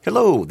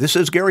Hello, this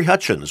is Gary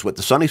Hutchins with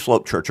the Sunny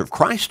Slope Church of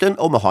Christ in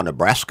Omaha,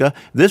 Nebraska.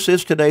 This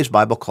is today's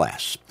Bible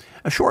class,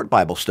 a short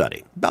Bible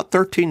study, about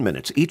 13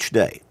 minutes each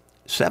day,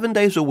 7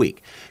 days a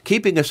week,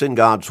 keeping us in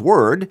God's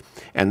Word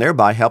and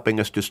thereby helping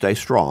us to stay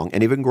strong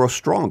and even grow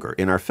stronger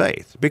in our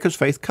faith, because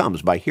faith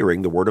comes by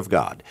hearing the Word of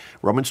God.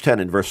 Romans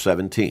 10 and verse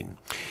 17.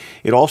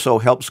 It also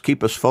helps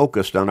keep us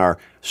focused on our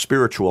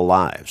spiritual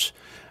lives,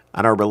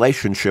 on our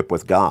relationship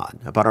with God,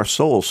 about our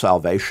soul's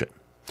salvation.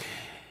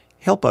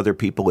 Help other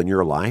people in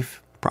your life,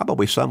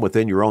 probably some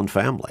within your own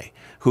family,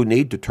 who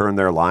need to turn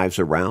their lives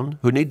around,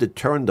 who need to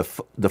turn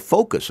the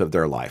focus of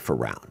their life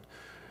around.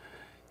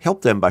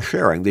 Help them by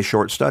sharing these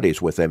short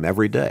studies with them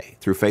every day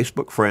through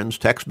Facebook friends,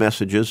 text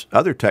messages,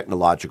 other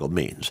technological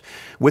means,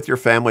 with your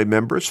family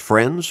members,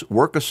 friends,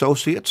 work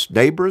associates,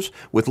 neighbors,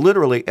 with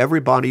literally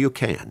everybody you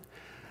can.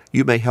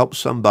 You may help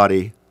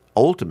somebody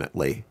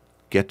ultimately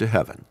get to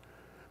heaven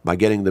by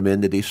getting them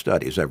into these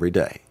studies every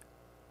day.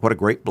 What a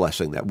great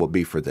blessing that will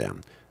be for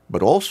them,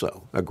 but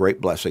also a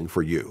great blessing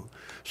for you.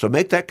 So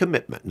make that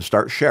commitment and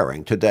start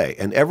sharing today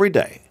and every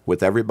day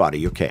with everybody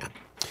you can.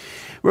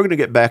 We're going to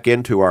get back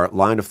into our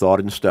line of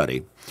thought and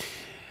study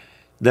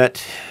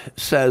that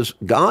says,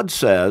 God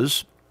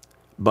says,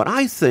 but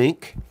I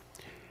think,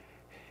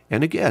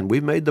 and again,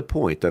 we've made the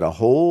point that a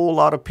whole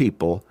lot of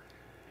people,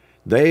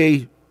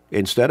 they,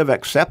 instead of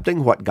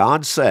accepting what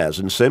God says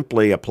and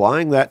simply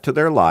applying that to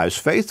their lives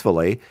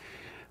faithfully,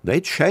 they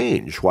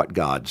change what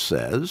God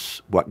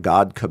says, what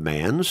God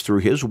commands through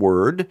His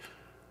Word,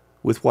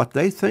 with what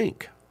they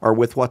think or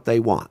with what they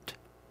want.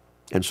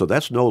 And so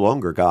that's no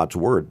longer God's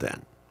Word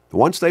then.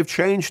 Once they've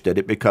changed it,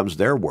 it becomes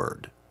their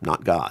word,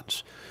 not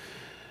God's.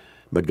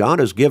 But God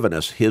has given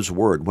us His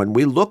Word. When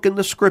we look in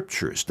the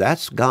Scriptures,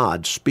 that's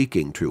God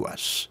speaking to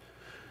us.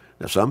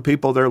 Now, some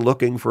people, they're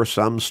looking for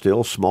some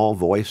still small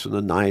voice in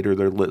the night, or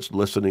they're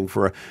looking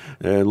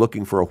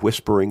for a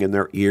whispering in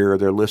their ear.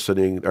 They're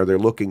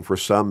looking for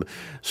some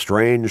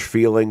strange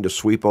feeling to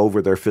sweep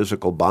over their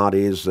physical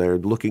bodies. They're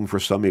looking for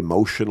some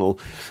emotional,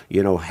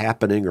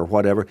 happening or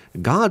whatever.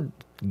 God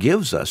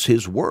gives us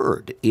His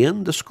Word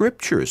in the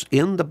Scriptures,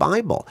 in the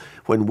Bible.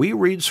 When we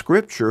read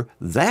Scripture,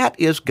 that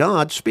is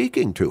God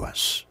speaking to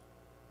us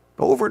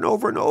over and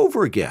over and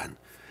over again.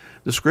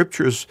 The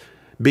Scriptures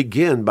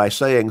begin by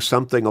saying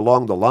something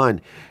along the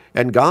line,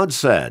 and God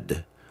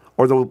said,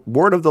 or the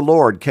word of the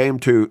Lord came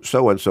to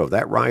so-and-so,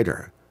 that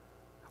writer,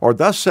 or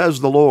thus says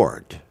the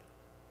Lord.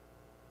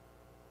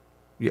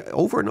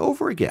 Over and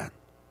over again.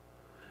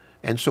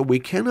 And so we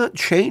cannot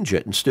change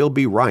it and still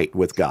be right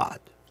with God.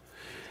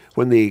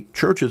 When the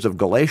churches of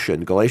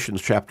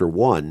Galatians chapter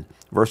 1,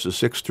 verses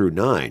 6 through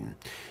 9,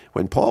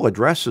 when Paul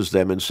addresses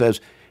them and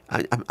says,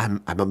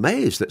 I'm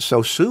amazed that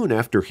so soon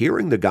after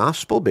hearing the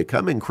gospel,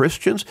 becoming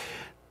Christians,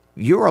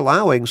 you're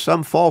allowing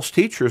some false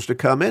teachers to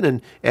come in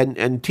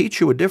and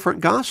teach you a different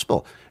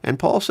gospel. And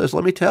Paul says,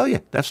 let me tell you,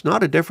 that's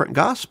not a different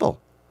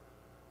gospel.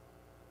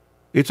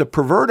 It's a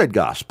perverted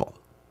gospel.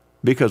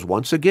 Because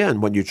once again,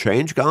 when you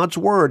change God's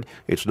word,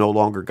 it's no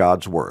longer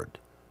God's word.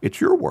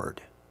 It's your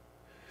word.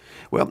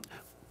 Well,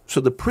 so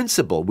the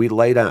principle we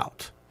laid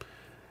out,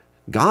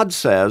 God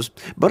says,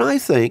 but I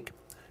think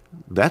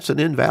that's an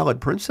invalid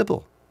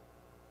principle.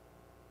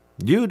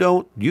 You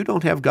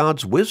don't have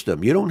God's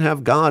wisdom. You don't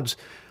have God's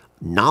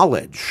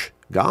knowledge.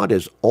 God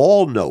is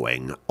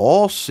all-knowing,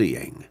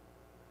 all-seeing.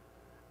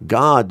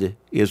 God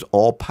is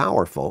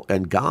all-powerful,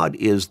 and God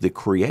is the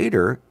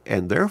creator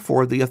and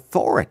therefore the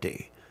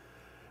authority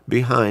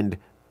behind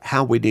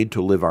how we need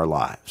to live our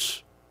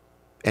lives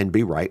and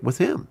be right with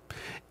Him.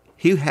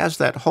 He has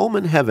that home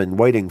in heaven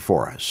waiting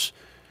for us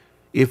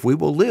if we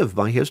will live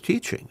by His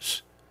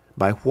teachings,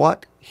 by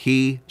what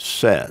He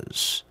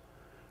says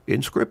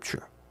in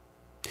Scripture.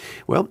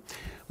 Well,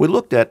 we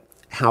looked at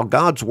how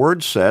God's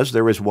Word says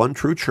there is one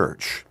true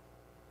church.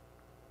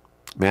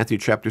 Matthew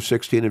chapter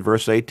 16 and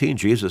verse 18,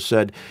 Jesus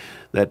said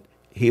that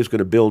He is going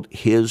to build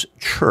His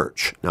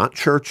church, not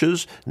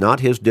churches, not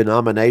His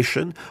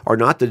denomination, or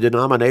not the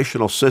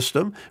denominational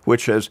system,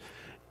 which has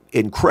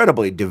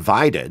incredibly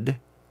divided,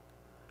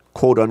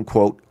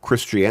 quote-unquote,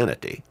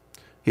 Christianity.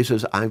 He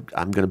says, I'm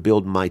going to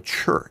build my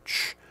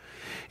church.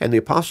 And the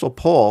Apostle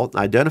Paul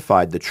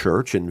identified the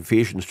church in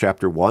Ephesians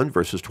chapter 1,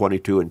 verses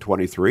 22 and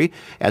 23,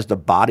 as the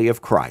body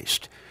of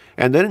Christ.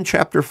 And then in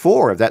chapter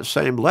 4 of that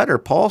same letter,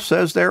 Paul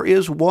says there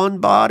is one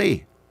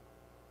body.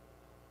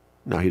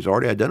 Now, he's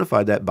already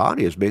identified that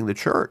body as being the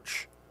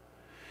church.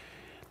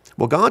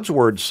 Well, God's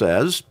Word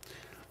says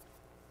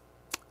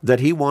that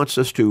He wants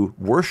us to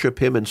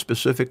worship Him in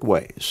specific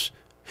ways.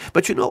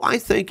 But I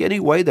think any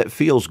way that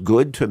feels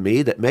good to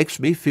me, that makes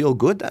me feel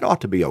good, that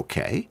ought to be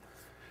okay.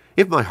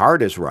 If my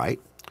heart is right,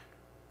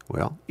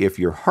 well, if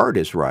your heart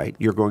is right,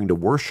 you're going to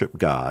worship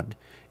God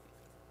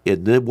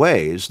in the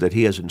ways that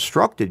He has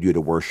instructed you to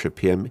worship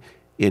Him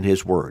in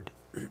His Word.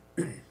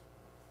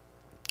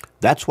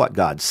 That's what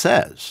God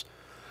says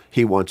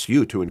He wants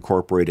you to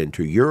incorporate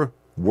into your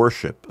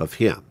worship of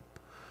Him.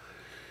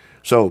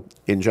 So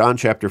in John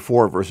chapter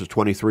 4, verses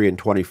 23 and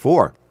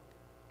 24,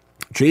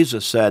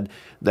 Jesus said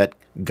that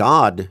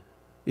God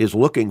is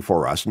looking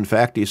for us. In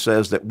fact, he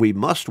says that we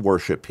must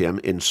worship him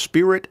in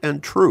spirit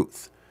and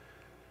truth.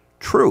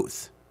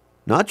 Truth.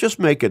 Not just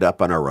make it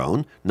up on our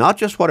own, not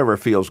just whatever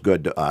feels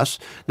good to us,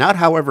 not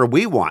however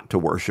we want to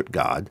worship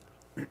God,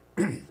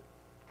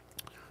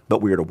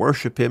 but we are to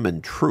worship him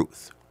in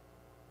truth.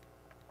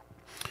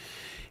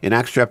 In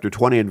Acts chapter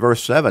 20 and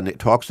verse 7, it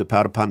talks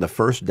about upon the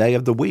first day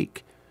of the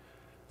week.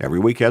 Every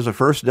week has a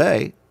first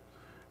day.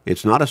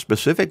 It's not a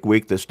specific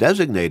week that's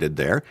designated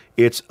there.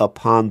 It's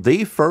upon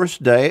the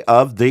first day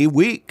of the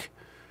week.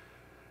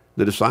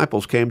 The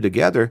disciples came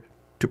together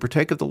to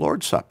partake of the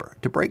Lord's Supper,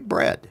 to break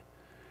bread.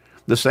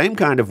 The same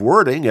kind of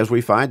wording as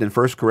we find in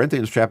 1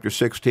 Corinthians chapter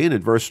 16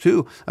 and verse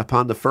 2,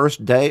 upon the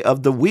first day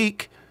of the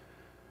week.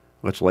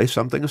 Let's lay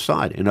something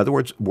aside. In other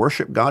words,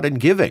 worship God in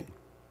giving.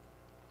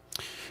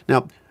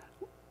 Now,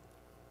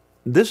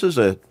 this is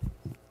a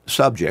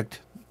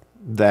subject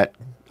that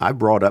I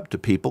brought up to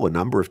people a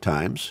number of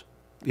times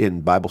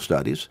in Bible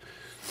studies,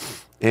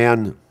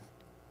 and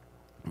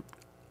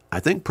I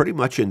think pretty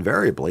much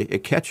invariably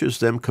it catches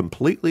them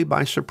completely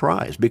by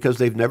surprise because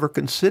they've never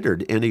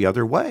considered any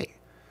other way.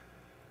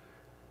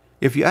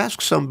 If you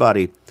ask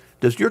somebody,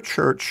 does your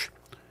church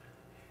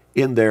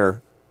in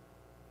their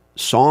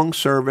song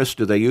service,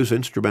 do they use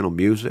instrumental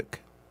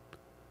music?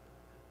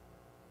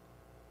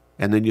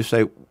 And then you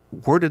say,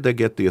 where did they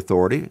get the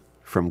authority?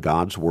 From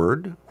God's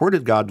Word? Where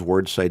did God's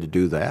Word say to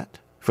do that?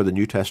 For the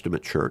New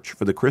Testament church,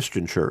 for the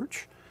Christian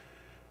church?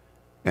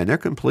 And they're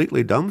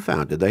completely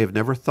dumbfounded. They have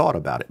never thought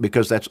about it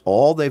because that's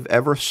all they've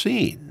ever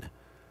seen.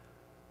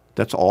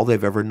 That's all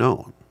they've ever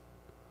known.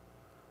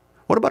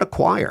 What about a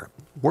choir?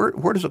 Where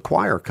does a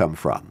choir come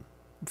from?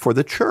 For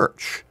the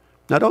church.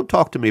 Now, don't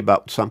talk to me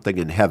about something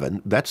in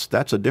heaven. That's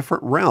a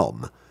different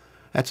realm.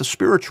 That's a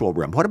spiritual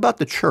realm. What about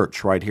the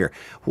church right here?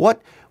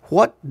 What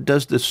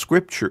does the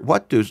Scripture,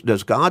 what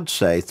does God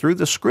say through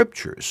the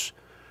Scriptures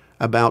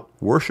about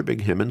worshiping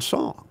him in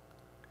song?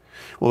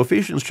 Well,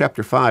 Ephesians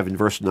chapter 5 and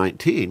verse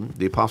 19,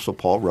 the Apostle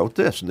Paul wrote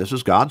this, and this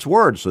is God's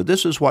word, so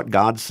this is what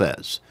God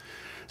says.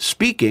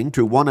 Speaking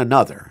to one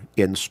another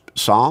in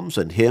psalms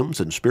and hymns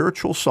and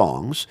spiritual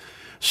songs,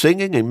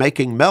 singing and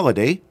making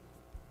melody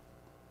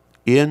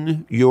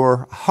in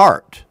your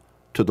heart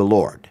to the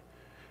Lord.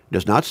 It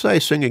does not say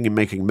singing and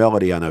making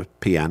melody on a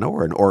piano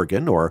or an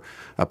organ or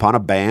upon a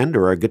band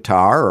or a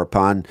guitar or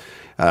upon,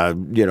 a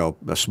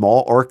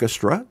small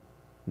orchestra.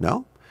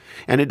 No.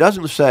 And it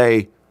doesn't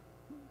say,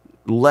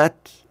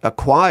 let a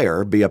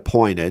choir be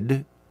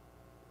appointed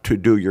to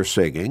do your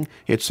singing.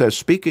 It says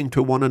speaking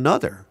to one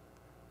another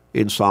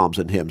in psalms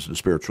and hymns and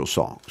spiritual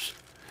songs.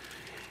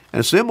 And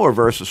a similar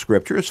verse of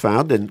Scripture is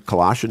found in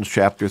Colossians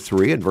chapter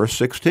 3 and verse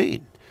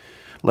 16.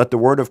 Let the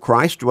word of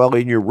Christ dwell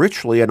in you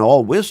richly in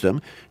all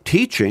wisdom,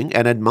 teaching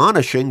and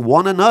admonishing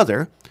one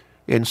another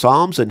in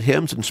psalms and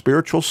hymns and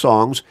spiritual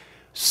songs,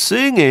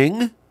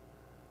 singing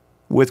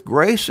with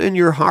grace in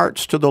your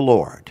hearts to the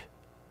Lord.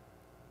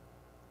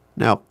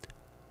 Now,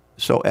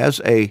 so as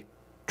a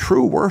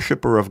true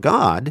worshiper of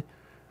God,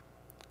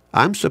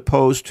 I'm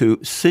supposed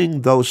to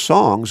sing those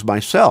songs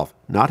myself,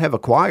 not have a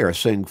choir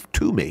sing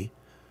to me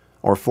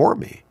or for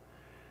me.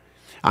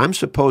 I'm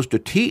supposed to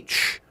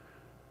teach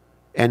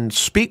and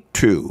speak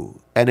to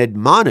and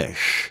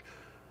admonish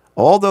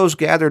all those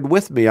gathered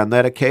with me on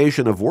that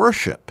occasion of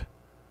worship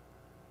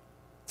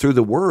through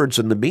the words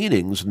and the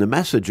meanings and the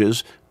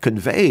messages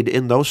conveyed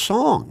in those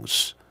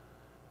songs.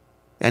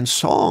 And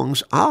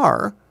songs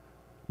are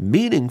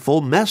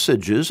meaningful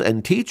messages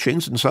and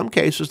teachings. In some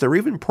cases, they're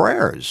even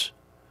prayers.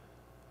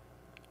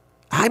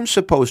 I'm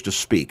supposed to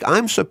speak.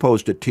 I'm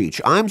supposed to teach.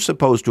 I'm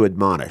supposed to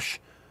admonish.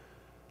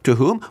 To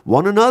whom?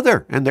 One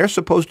another. And they're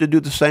supposed to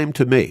do the same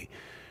to me.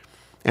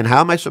 And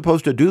how am I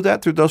supposed to do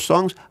that through those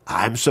songs?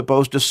 I'm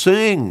supposed to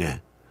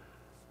sing.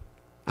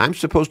 I'm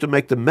supposed to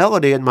make the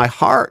melody in my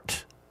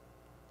heart.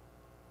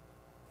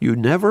 You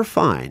never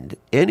find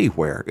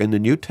anywhere in the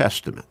New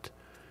Testament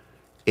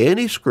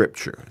any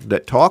scripture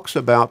that talks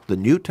about the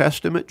New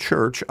Testament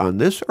church on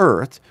this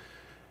earth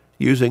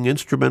using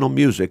instrumental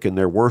music in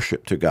their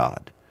worship to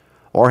God,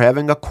 or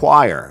having a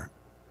choir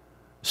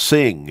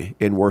sing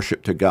in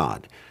worship to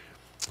God.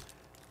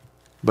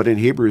 But in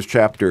Hebrews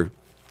chapter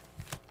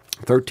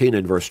 13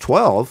 and verse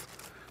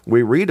 12,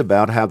 we read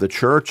about how the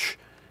church,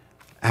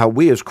 how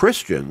we as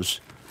Christians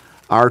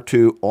are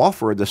to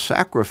offer the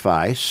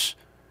sacrifice.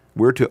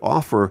 We're to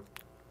offer,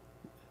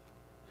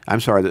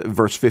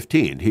 verse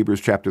 15, Hebrews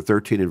chapter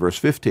 13 and verse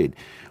 15.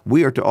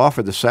 We are to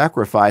offer the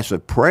sacrifice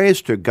of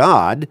praise to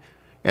God,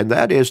 and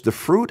that is the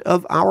fruit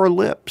of our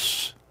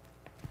lips.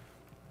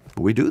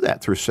 We do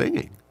that through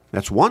singing.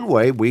 That's one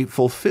way we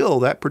fulfill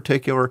that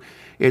particular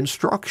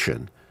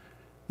instruction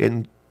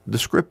in the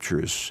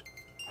Scriptures,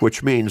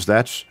 which means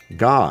that's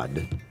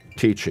God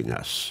teaching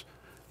us,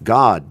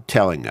 God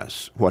telling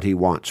us what he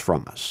wants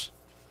from us.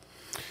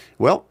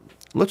 Well,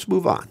 let's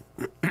move on.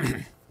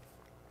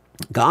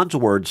 God's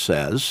Word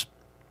says,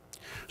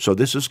 so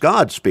this is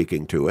God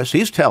speaking to us.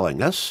 He's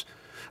telling us.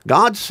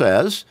 God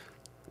says,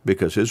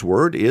 because his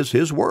Word is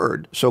his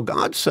Word, so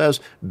God says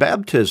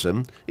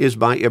baptism is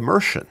by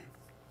immersion.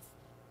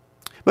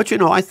 But,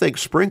 I think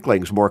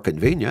sprinkling's more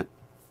convenient.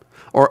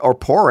 Or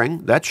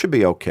pouring, that should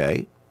be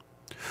okay.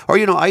 Or,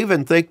 I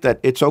even think that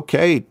it's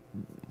okay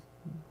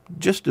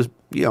just as,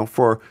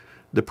 for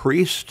the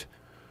priest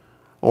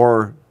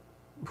or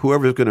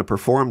whoever's going to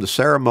perform the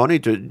ceremony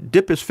to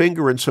dip his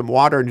finger in some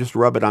water and just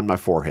rub it on my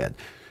forehead.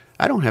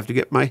 I don't have to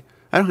get wet.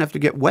 I don't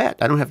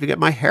have to get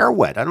my hair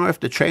wet. I don't have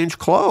to change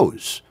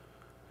clothes.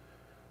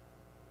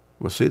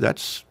 Well, see,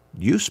 that's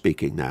you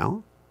speaking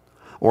now,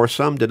 or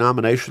some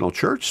denominational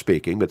church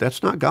speaking, but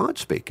that's not God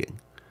speaking.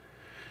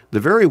 The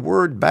very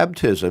word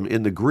baptism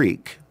in the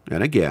Greek,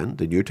 and again,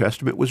 the New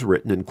Testament was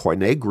written in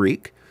Koine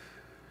Greek,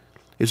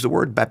 is the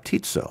word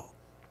baptizo.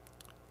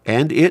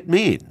 And it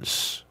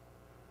means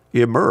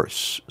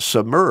immerse,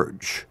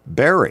 submerge,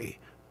 bury,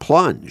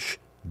 plunge,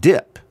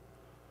 dip.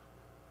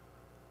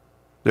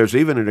 There's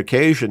even an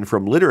occasion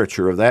from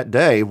literature of that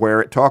day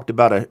where it talked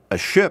about a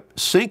ship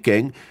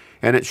sinking,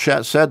 and it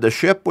said the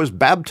ship was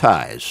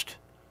baptized.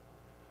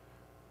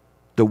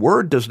 The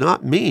word does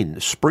not mean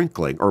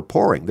sprinkling or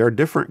pouring. There are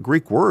different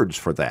Greek words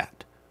for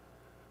that.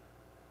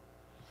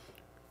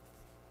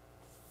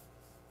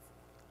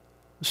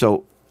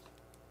 So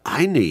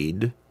I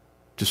need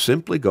to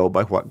simply go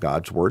by what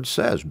God's Word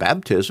says.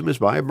 Baptism is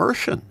by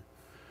immersion.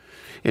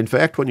 In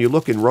fact, when you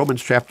look in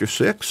Romans chapter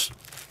 6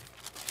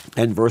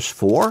 and verse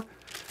 4,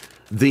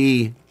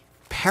 the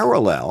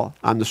parallel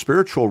on the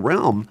spiritual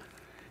realm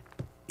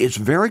is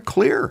very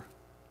clear.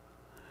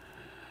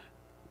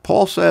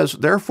 Paul says,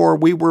 therefore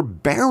we were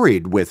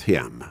buried with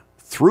him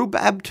through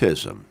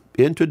baptism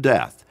into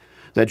death,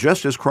 that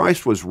just as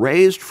Christ was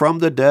raised from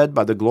the dead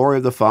by the glory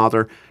of the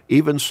Father,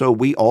 even so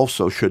we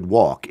also should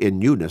walk in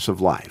newness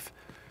of life.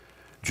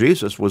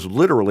 Jesus was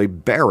literally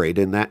buried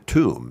in that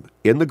tomb,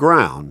 in the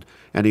ground,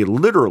 and he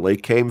literally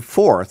came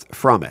forth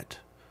from it,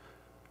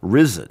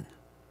 risen.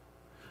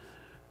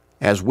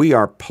 As we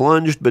are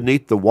plunged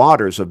beneath the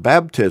waters of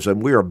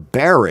baptism, we are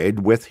buried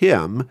with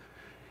him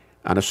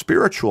on a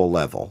spiritual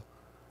level,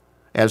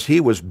 as he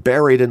was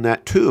buried in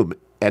that tomb.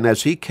 And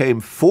as he came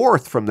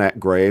forth from that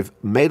grave,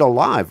 made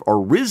alive or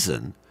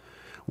risen,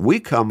 we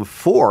come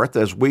forth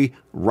as we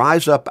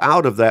rise up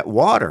out of that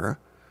water,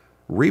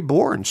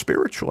 reborn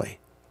spiritually.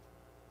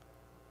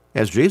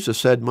 As Jesus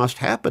said must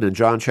happen in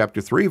John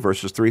chapter 3,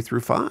 verses 3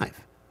 through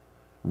 5.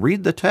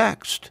 Read the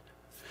text.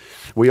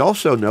 We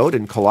also note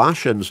in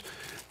Colossians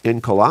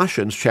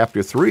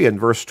chapter 3 and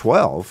verse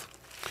 12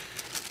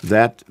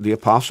 that the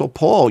Apostle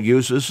Paul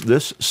uses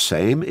this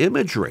same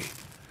imagery.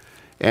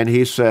 And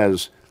he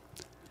says,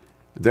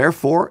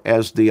 therefore,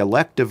 as the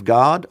elect of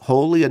God,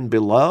 holy and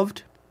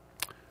beloved,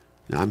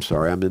 I'm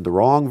sorry, I'm in the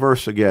wrong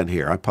verse again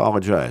here. I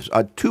apologize.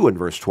 2 and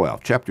verse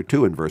 12, chapter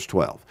 2 and verse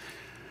 12.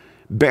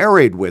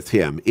 Buried with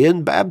him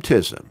in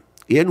baptism,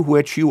 in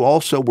which you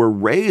also were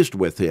raised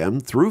with him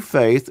through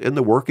faith in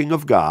the working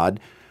of God,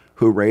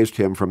 who raised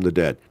him from the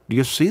dead. Do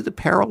you see the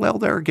parallel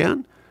there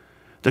again?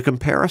 The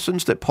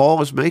comparisons that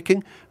Paul is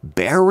making?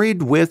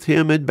 Buried with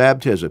him in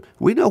baptism.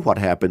 We know what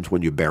happens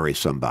when you bury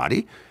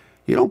somebody.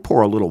 You don't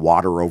pour a little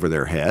water over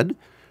their head.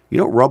 You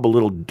don't rub a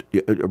little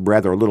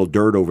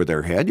dirt over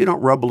their head. You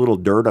don't rub a little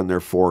dirt on their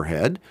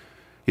forehead.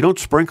 You don't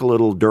sprinkle a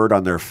little dirt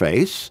on their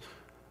face.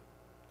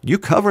 You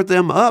cover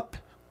them up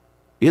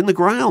in the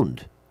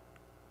ground.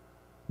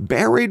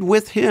 Buried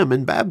with him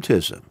in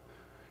baptism,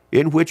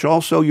 in which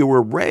also you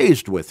were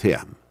raised with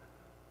him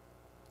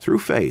through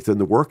faith in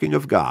the working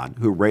of God,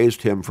 who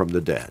raised him from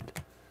the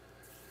dead.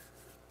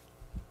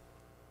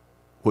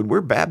 When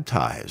we're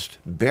baptized,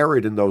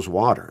 buried in those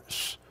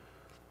waters,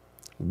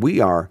 we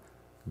are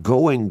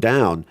going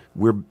down.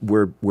 We're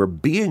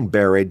being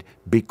buried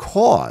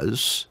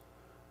because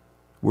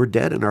we're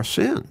dead in our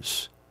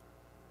sins.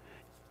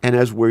 And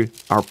as we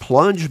are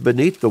plunged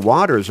beneath the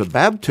waters of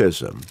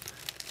baptism,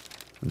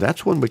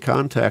 that's when we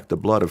contact the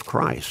blood of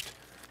Christ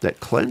that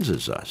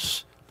cleanses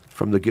us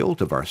from the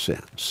guilt of our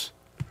sins.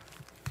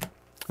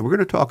 And we're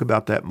going to talk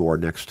about that more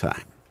next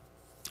time.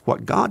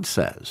 What God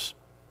says,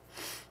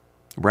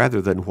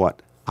 rather than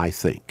what I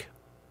think.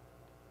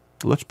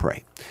 Let's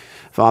pray.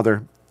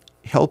 Father,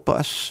 help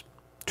us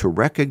to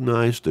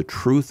recognize the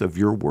truth of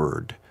your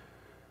word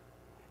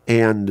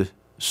and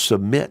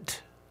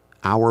submit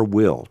our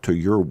will to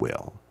your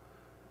will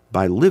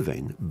by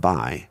living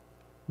by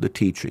the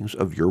teachings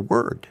of your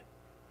word.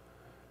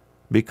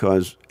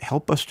 Because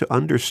help us to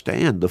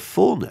understand the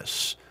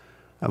fullness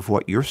of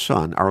what your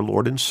Son, our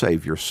Lord and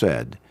Savior,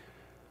 said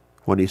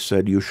when he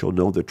said, you shall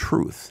know the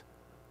truth,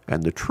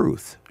 and the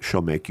truth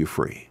shall make you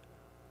free.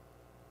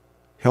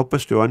 Help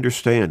us to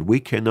understand we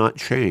cannot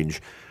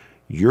change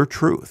your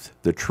truth,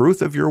 the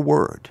truth of your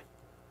word,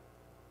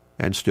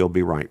 and still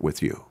be right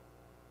with you.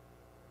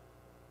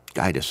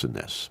 Guide us in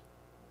this.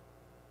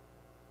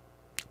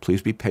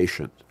 Please be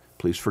patient.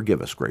 Please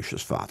forgive us,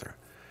 gracious Father.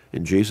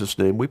 In Jesus'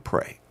 name we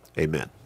pray. Amen.